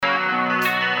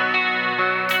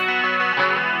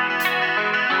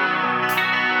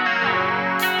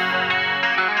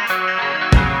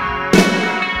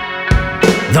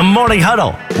The Morning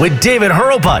Huddle with David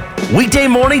Hurlbut. Weekday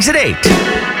mornings at 8. Take me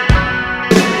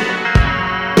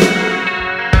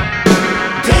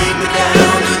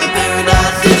down to the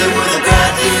paradise city where the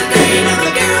grass is green and the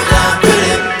girls are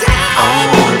pretty. Oh,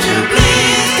 won't you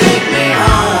please take me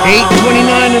home?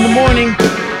 8:29 in the morning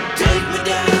Take me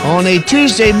down. on a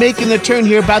Tuesday, making the turn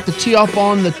here, about to tee off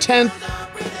on the 10th.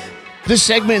 This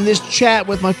segment and this chat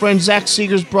with my friend Zach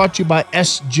Segars brought to you by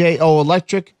SJO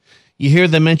Electric. You hear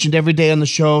them mentioned every day on the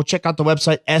show. Check out the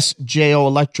website,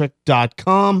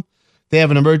 sjoelectric.com. They have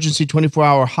an emergency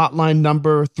 24-hour hotline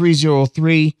number,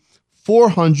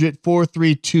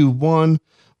 303-400-4321.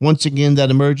 Once again,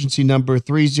 that emergency number,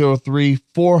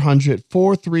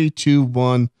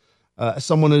 303-400-4321.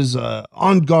 Someone is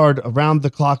on guard around the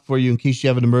clock for you in case you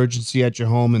have an emergency at your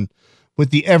home. And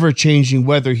with the ever-changing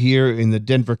weather here in the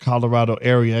Denver, Colorado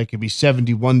area, it could be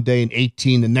 70 one day and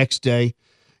 18 the next day.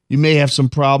 You may have some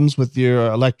problems with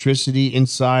your electricity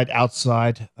inside,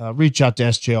 outside. Reach out to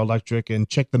SJO Electric and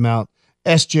check them out,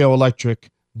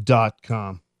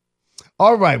 sjoelectric.com.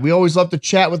 All right, we always love to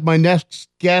chat with my next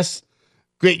guest,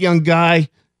 great young guy,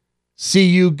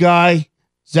 CU guy,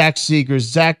 Zach Segars.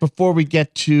 Zach, before we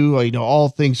get to all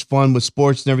things fun with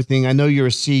sports and everything, I know you're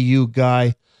a CU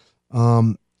guy.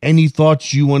 Any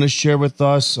thoughts you want to share with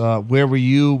us? Where were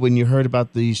you when you heard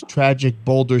about these tragic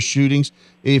Boulder shootings?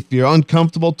 If you're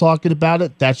uncomfortable talking about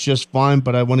it, that's just fine,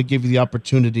 but I want to give you the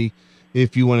opportunity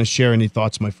if you want to share any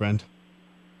thoughts, my friend.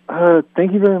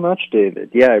 Thank you very much, David.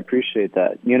 Yeah, I appreciate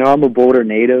that. I'm a Boulder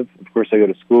native. Of course, I go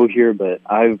to school here, but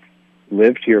I've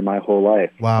lived here my whole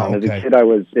life. Wow, As okay. a kid, I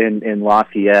was in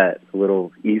Lafayette, a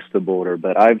little east of Boulder,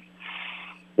 but I've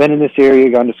been in this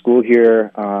area, gone to school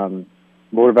here,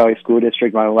 Boulder Valley School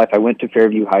District my whole life. I went to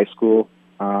Fairview High School.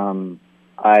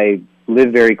 I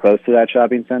live very close to that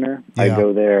shopping center. Yeah. I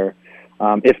go there.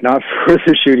 If not for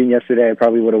the shooting yesterday, I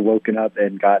probably would have woken up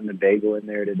and gotten a bagel in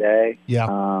there today. Yeah.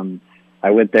 I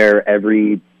went there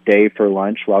every day for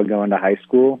lunch while going to high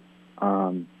school.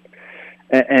 And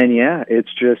yeah,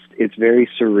 it's very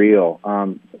surreal.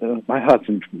 My thoughts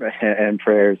and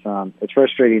prayers. It's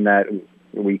frustrating that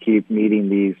we keep meeting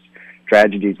these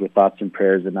tragedies with thoughts and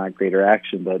prayers and not greater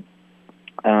action. But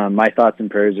my thoughts and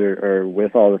prayers are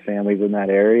with all the families in that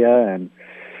area. And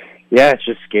yeah, it's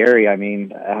just scary. I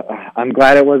mean, I'm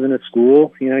glad it wasn't a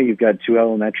school. You've got 2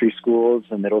 elementary schools,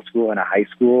 a middle school, and a high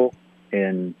school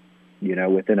in,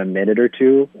 within a minute or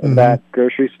two of that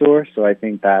grocery store. So I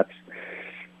think that's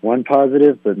one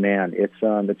positive. But man, it's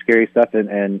scary stuff.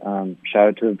 And shout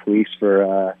out to the police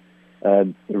for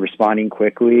responding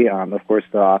quickly. Of course,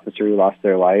 the officer who lost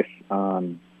their life,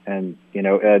 and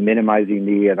minimizing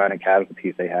the amount of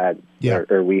casualties they had,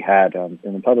 or we had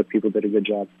in the public. People did a good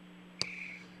job.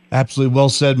 Absolutely. Well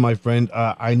said, my friend.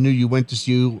 I knew you went to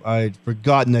CU. I'd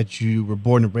forgotten that you were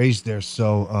born and raised there.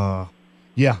 So,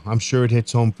 yeah, I'm sure it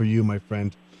hits home for you, my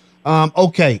friend.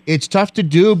 Okay, it's tough to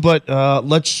do, but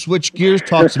let's switch gears,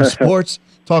 talk some sports,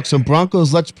 talk some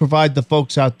Broncos. Let's provide the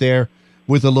folks out there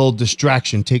with a little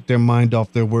distraction, take their mind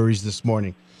off their worries this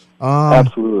morning.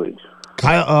 Absolutely.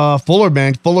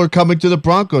 Fuller coming to the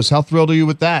Broncos. How thrilled are you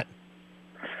with that?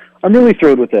 I'm really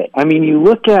thrilled with it. I mean, you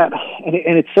look at,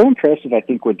 and it's so impressive, I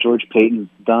think, what George Payton's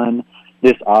done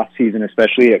this offseason,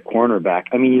 especially at cornerback.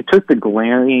 I mean, you took the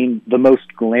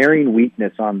most glaring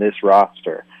weakness on this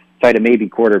roster, aside of maybe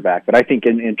quarterback, but I think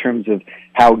in terms of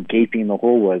how gaping the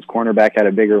hole was, cornerback had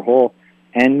a bigger hole,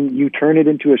 and you turn it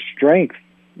into a strength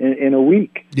in a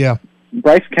week. Yeah.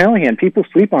 Bryce Callahan, people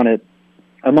sleep on it.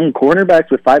 Among cornerbacks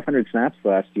with 500 snaps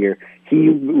last year, he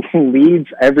leads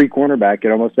every cornerback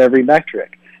in almost every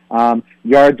metric.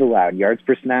 Yards allowed, yards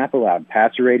per snap allowed,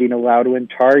 passer rating allowed when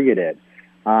targeted,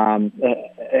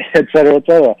 et cetera, et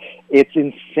cetera. It's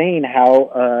insane how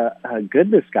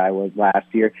good this guy was last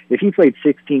year. If he played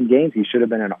 16 games, he should have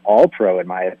been an all-pro, in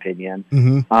my opinion.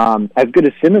 As good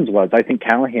as Simmons was, I think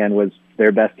Callahan was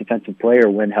their best defensive player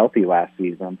when healthy last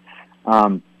season.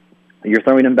 You're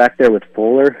throwing him back there with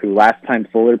Fuller, who last time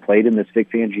Fuller played in this Vic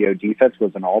Fangio defense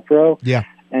was an all-pro. Yeah.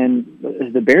 And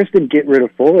the Bears didn't get rid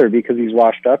of Fuller because he's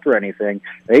washed up or anything.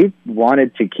 They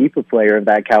wanted to keep a player of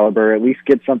that caliber, at least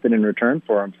get something in return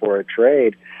for him for a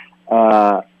trade.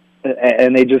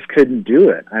 And they just couldn't do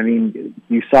it. I mean,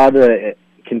 you saw the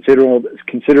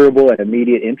considerable and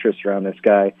immediate interest around this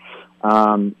guy.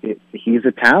 He's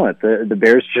a talent. The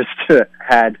Bears just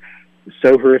had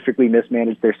so horrifically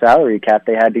mismanaged their salary cap,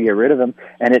 they had to get rid of him,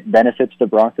 and it benefits the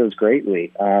Broncos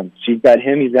greatly. So you've got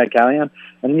him, he's got Callahan,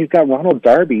 and then you've got Ronald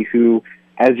Darby, who,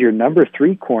 as your number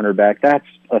 3 cornerback, that's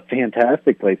a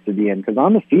fantastic place to be in, because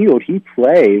on the field, he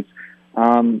plays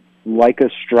like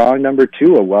a strong number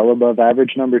 2, a well above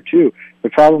average number 2. The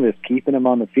problem is keeping him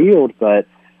on the field, but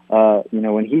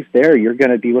when he's there, you're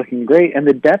going to be looking great. And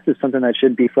the depth is something that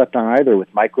shouldn't be slept on either,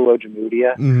 with Michael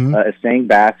Ojemudia, Asang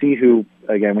Bassi, who,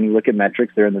 again, when you look at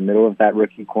metrics, they're in the middle of that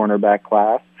rookie cornerback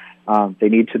class. They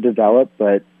need to develop,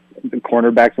 but the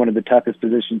cornerback's one of the toughest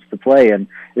positions to play. And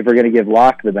if we're going to give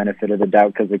Locke the benefit of the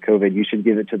doubt because of COVID, you should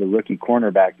give it to the rookie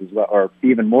cornerback as well, or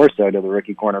even more so to the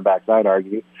rookie cornerbacks, I'd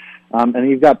argue. And then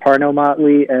you've got Parnell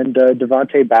Motley and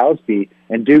Devontae Bowsby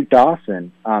and Duke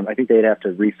Dawson. I think they'd have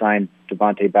to re-sign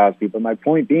Devontae Bowsby. But my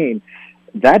point being,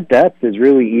 that depth is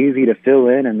really easy to fill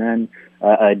in, and then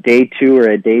a day 2 or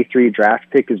a day 3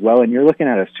 draft pick as well. And you're looking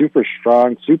at a super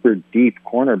strong, super deep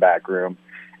cornerback room.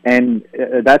 And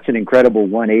that's an incredible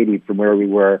 180 from where we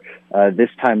were this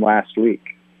time last week.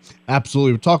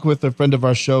 Absolutely. We're talking with a friend of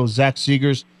our show, Zach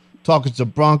Segars, talking some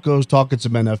Broncos, talking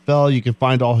some NFL. You can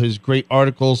find all his great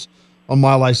articles on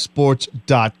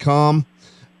MileHighSports.com.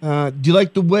 Do you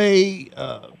like the way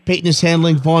Peyton is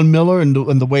handling Von Miller and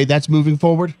the way that's moving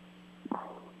forward?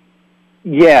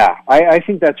 Yeah, I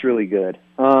think that's really good.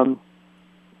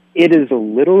 It is a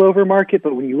little over market,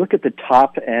 but when you look at the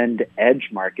top-end edge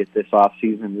market this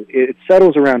offseason, it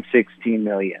settles around $16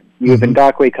 million. You have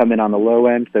Ngakoue come in on the low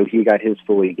end, so he got his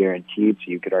fully guaranteed, so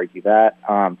you could argue that,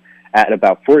 at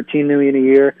about $14 million a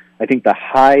year. I think the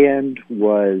high end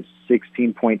was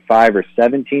 16.5 or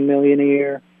 17 million a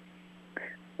year.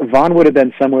 Vaughn would have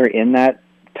been somewhere in that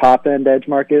top-end edge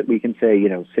market. We can say,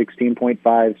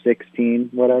 16.5, 16,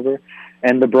 whatever.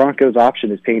 And the Broncos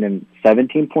option is paying him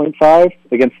 17.5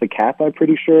 against the cap, I'm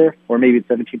pretty sure, or maybe it's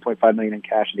 17.5 million in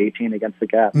cash and 18 against the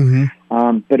cap.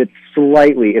 But it's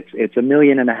slightly, it's $1.5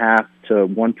 million to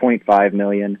 1.5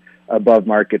 million above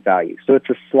market value. So it's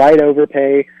a slight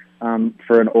overpay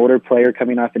for an older player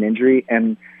coming off an injury.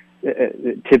 And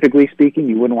typically speaking,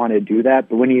 you wouldn't want to do that.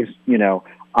 But when he's,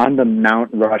 on the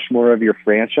Mount Rushmore of your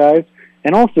franchise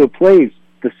and also plays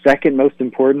the second most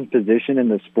important position in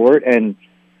the sport and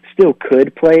still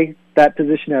could play that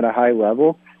position at a high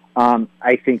level,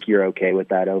 I think you're okay with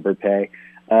that overpay.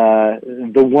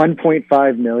 The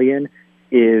 1.5 million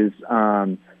is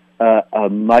a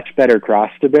much better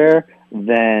cross to bear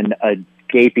than a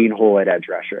gaping hole at edge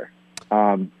rusher,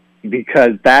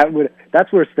 because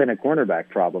that's worse than a cornerback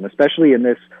problem, especially in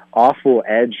this awful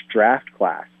edge draft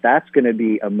class. That's going to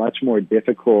be a much more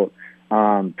difficult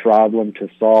problem to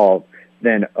solve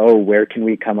than, where can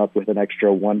we come up with an extra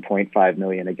 1.5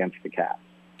 million against the cap?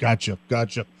 Gotcha.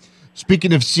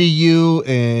 Speaking of CU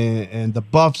and the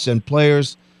Buffs and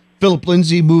players, Philip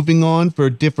Lindsay moving on for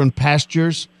different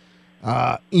pastures.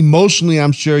 Emotionally,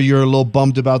 I'm sure you're a little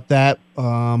bummed about that.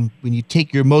 When you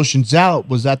take your emotions out,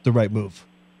 was that the right move?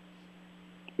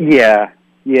 Yeah.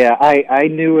 I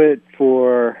knew it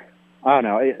for, I don't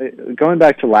know, going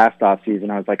back to last offseason,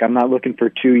 I was like, I'm not looking for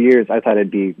 2 years. I thought it'd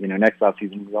be, next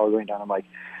offseason, we're all going down. I'm like,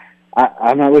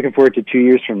 I'm not looking forward to 2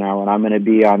 years from now when I'm going to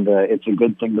be on it's a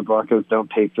good thing the Broncos don't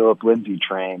pay Philip Lindsay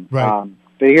train. Right.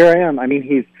 But here I am. I mean,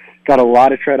 he's got a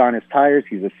lot of tread on his tires.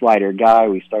 He's a slider guy.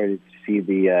 We started to see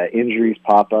the injuries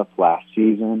pop up last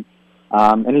season.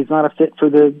 And he's not a fit for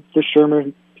the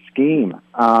Shermer scheme.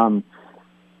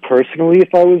 Personally,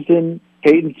 if I was in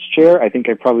Peyton's chair, I think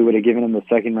I probably would have given him the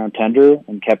second-round tender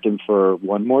and kept him for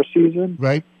one more season.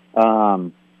 Right.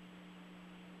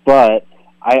 But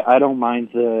I don't mind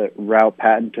the route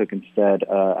Patton took instead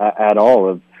at all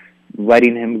of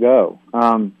letting him go.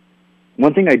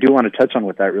 One thing I do want to touch on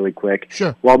with that really quick.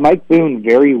 Sure. While Mike Boone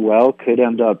very well could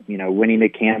end up, winning a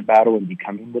camp battle and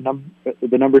becoming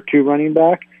the number 2 running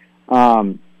back,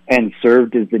 and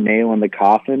served as the nail in the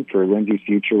coffin for Lindsay's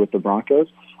future with the Broncos,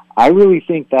 I really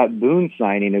think that Boone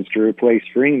signing is to replace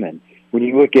Freeman. When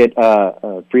you look at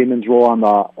Freeman's role on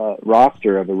the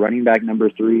roster of a running back number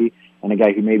 3 and a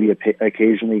guy who maybe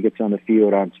occasionally gets on the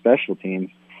field on special teams,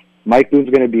 Mike Boone's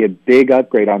going to be a big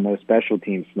upgrade on those special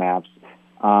team snaps.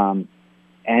 And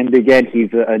again, he's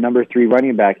a number 3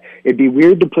 running back. It'd be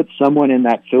weird to put someone in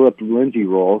that Philip Lindsay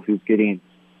role who's getting,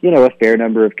 a fair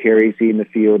number of carries, seeing the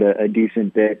field a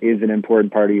decent bit, is an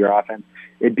important part of your offense.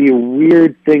 It'd be a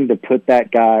weird thing to put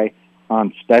that guy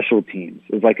on special teams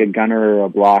as like a gunner or a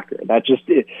blocker.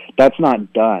 That's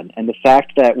not done. And the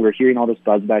fact that we're hearing all this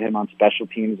buzz about him on special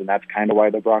teams, and that's kind of why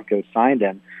the Broncos signed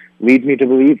him, leads me to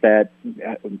believe that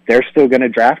they're still going to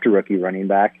draft a rookie running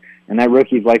back, and that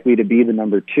rookie is likely to be the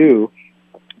number 2,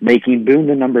 making Boone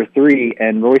the number 3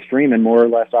 and Royce Freeman more or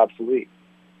less obsolete.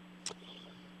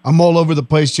 I'm all over the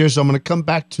place here, so I'm going to come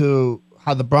back to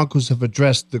how the Broncos have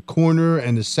addressed the corner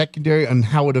and the secondary and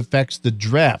how it affects the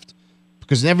draft.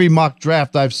 Because in every mock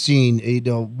draft I've seen,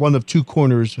 one of 2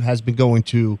 corners has been going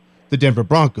to the Denver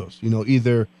Broncos.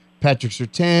 Either Patrick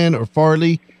Surtain or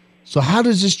Farley. So how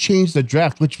does this change the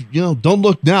draft? Which, don't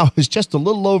look now, is just a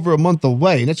little over a month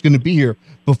away, and it's going to be here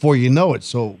before you know it.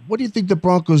 So what do you think the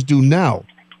Broncos do now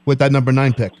with that number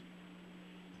 9 pick?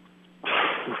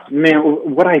 Man,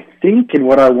 what I think and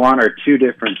what I want are two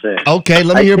different things. Okay,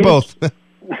 let me hear both.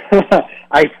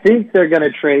 I think they're going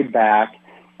to trade back,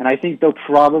 and I think they'll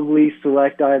probably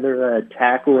select either a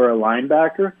tackle or a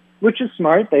linebacker, which is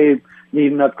smart. They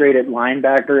need an upgrade at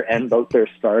linebacker, and both their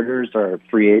starters are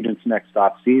free agents next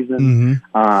offseason.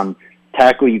 Mm-hmm.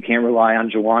 Tackle, you can't rely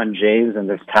on Jawan James, and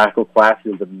this tackle class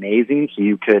is amazing, so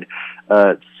you could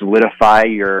solidify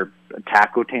your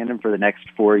tackle tandem for the next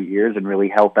 4 years and really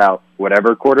help out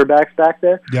whatever quarterback's back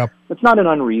there. Yep. It's not an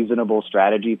unreasonable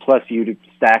strategy. Plus, you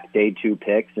stack day 2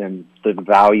 picks, and the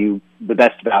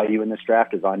best value in this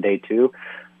draft is on day 2.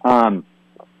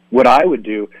 What I would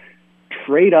do,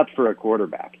 trade up for a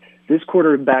quarterback. This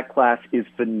quarterback class is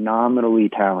phenomenally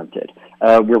talented.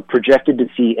 We're projected to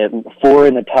see 4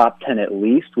 in the top 10 at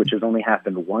least, which has only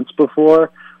happened once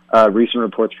before. Recent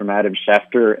reports from Adam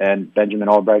Schefter and Benjamin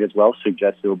Albright as well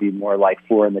suggest it will be more like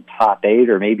 4 in the top 8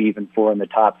 or maybe even 4 in the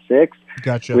top 6,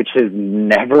 Gotcha. which has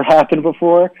never happened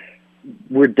before.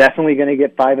 We're definitely going to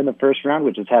get 5 in the first round,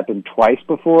 which has happened twice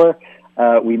before.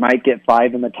 We might get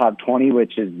 5 in the top 20,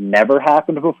 which has never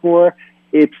happened before.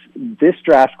 This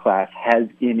draft class has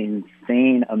an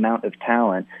insane amount of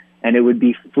talent, and it would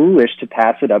be foolish to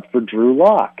pass it up for Drew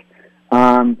Lock.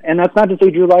 And that's not to say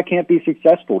Drew Lock can't be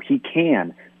successful. He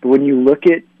can. But when you look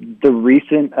at the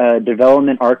recent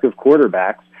development arc of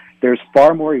quarterbacks, there's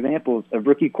far more examples of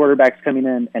rookie quarterbacks coming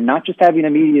in and not just having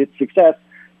immediate success,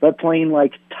 but playing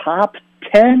like top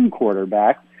 10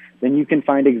 quarterbacks. Then you can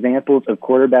find examples of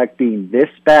quarterbacks being this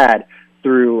bad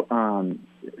through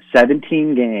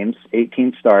 17 games,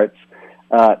 18 starts.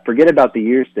 Forget about the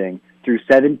years thing. Through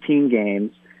 17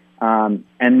 games, and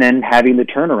then having the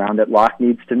turnaround that Locke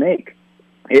needs to make.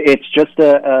 It's just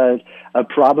a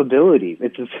probability.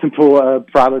 It's a simple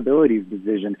probabilities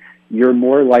decision. You're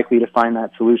more likely to find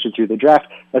that solution through the draft,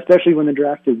 especially when the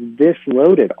draft is this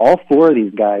loaded. All 4 of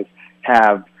these guys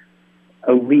have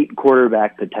elite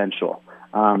quarterback potential.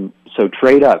 So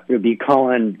trade up. You'll be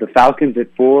calling the Falcons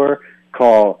at 4,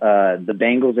 call the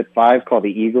Bengals at 5, call the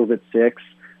Eagles at 6,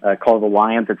 call the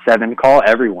Lions at 7, call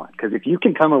everyone. Because if you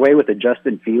can come away with a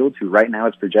Justin Fields, who right now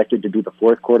is projected to be the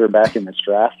 4th quarterback in this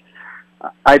draft,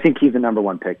 I think he's the number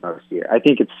 1 pick most year. I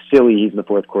think it's silly he's the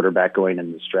 4th quarterback going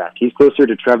in this draft. He's closer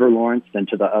to Trevor Lawrence than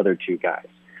to the other 2 guys.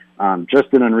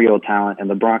 Just an unreal talent, and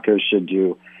the Broncos should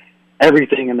do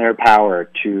everything in their power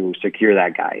to secure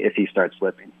that guy if he starts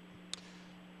slipping.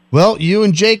 Well, you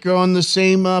and Jake are on the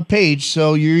same page,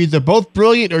 so you're either both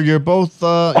brilliant or you're both,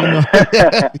 I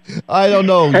don't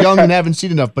know, young and haven't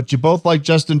seen enough, but you both like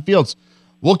Justin Fields.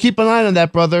 We'll keep an eye on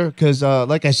that, brother, because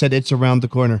like I said, it's around the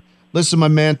corner. Listen, my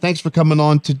man, thanks for coming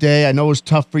on today. I know it was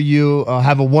tough for you.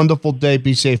 Have a wonderful day.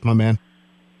 Be safe, my man.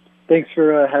 Thanks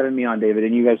for having me on, David,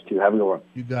 and you guys too. Have a good one.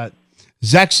 You got it.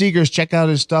 Zach Segars, check out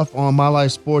his stuff on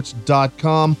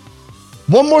mylifesports.com.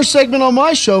 One more segment on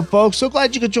my show, folks. So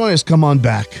glad you could join us. Come on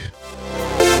back.